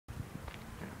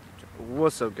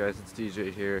What's up, guys? It's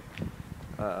DJ here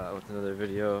with another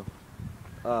video.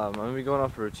 I'm gonna be going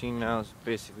off a routine now. It's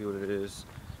basically what it is.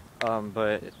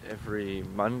 But every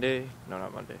Monday, no,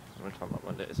 not Monday. I'm gonna talk about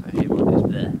Mondays. I hate Mondays.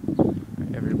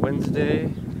 Bleh. Every Wednesday,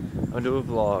 I'm gonna do a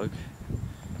vlog.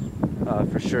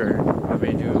 For sure. I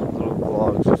may do little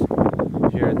vlogs just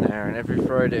here and there. And every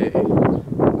Friday, I'm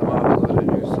gonna upload a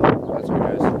new song. That's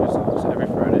right, guys. New songs every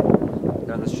Friday.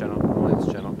 On this channel, only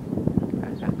this channel.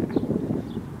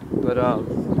 But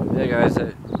yeah, guys,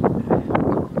 you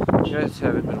guys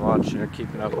haven't been watching or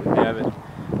keeping up with me. I've been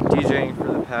DJing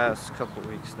for the past couple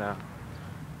weeks now.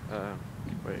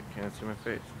 Wait, can't see my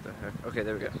face. What the heck? Okay,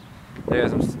 there we go. Hey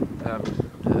guys,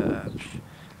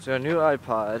 so a new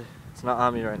iPod. It's not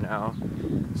on me right now.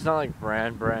 It's not like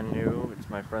brand new. It's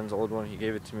my friend's old one. He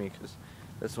gave it to me because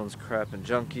this one's crap and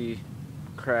junky.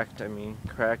 Cracked and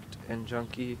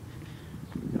junky.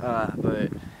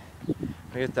 But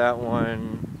I get that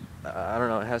one. I don't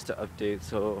know, it has to update,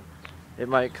 so it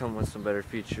might come with some better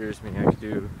features, meaning I could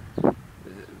do,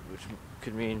 which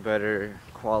could mean better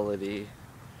quality,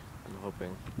 I'm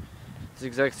hoping. It's the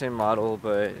exact same model,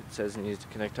 but it says it needs to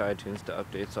connect to iTunes to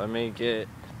update, so I may get,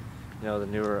 the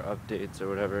newer updates or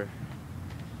whatever.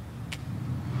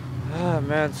 Ah,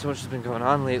 man, so much has been going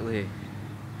on lately.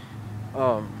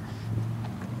 A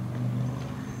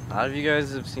lot of you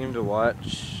guys have seemed to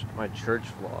watch my church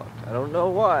vlog. I don't know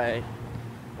why.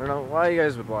 I don't know why you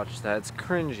guys would watch that. It's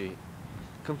cringy.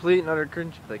 Complete and utter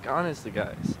cringy. Like, honestly,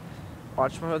 guys,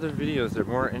 watch my other videos. They're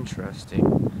more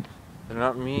interesting. They're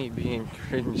not me being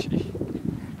cringy.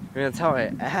 I mean, that's how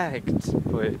I act,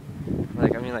 but,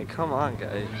 like, come on,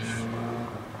 guys.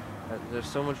 There's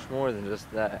so much more than just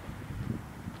that.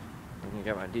 And you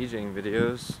got my DJing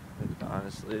videos.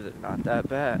 Honestly, they're not that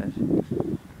bad.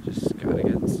 Just gotta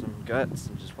get some guts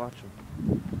and just watch them.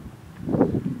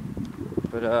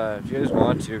 But if you guys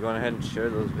want to, go on ahead and share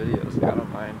those videos. Like, I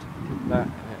don't mind. I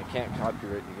can't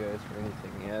copyright you guys for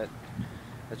anything yet.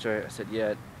 That's right, I said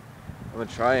yet. I'm gonna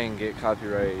try and get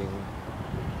copywriting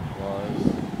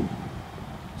laws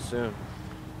soon,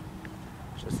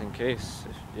 just in case,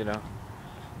 if,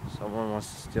 someone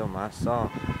wants to steal my song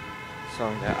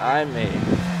that I made.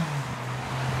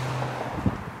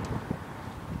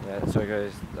 Yeah, that's right,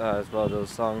 guys. As well, those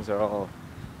songs are all,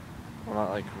 well, not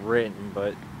like written,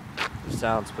 but the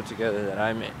sounds put together that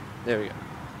I made. There we go.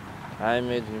 I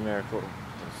made the numerical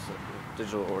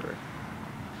digital order.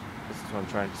 This is what I'm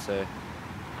trying to say.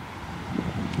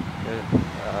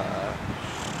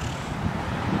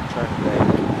 I'm trying to think.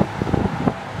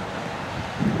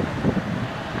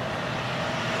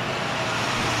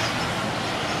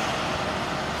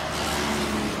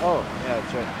 Oh, yeah,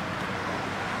 that's right.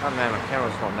 Oh man, my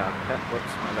camera's falling down.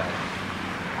 Whoops, my bad.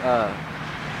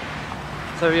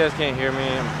 So if you guys can't hear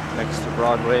me, I'm next to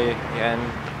Broadway again. I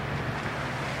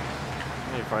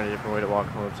need to find a different way to walk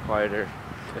home. It's quieter.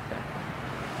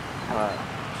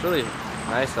 It's really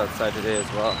nice outside today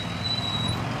as well.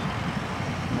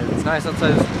 It's nice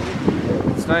outside.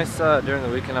 It's nice during the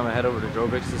weekend. I'm gonna head over to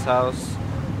Drobix's house,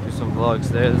 do some vlogs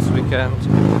there this weekend.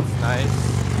 It's nice.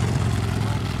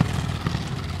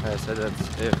 I said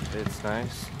that's if it's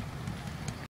nice.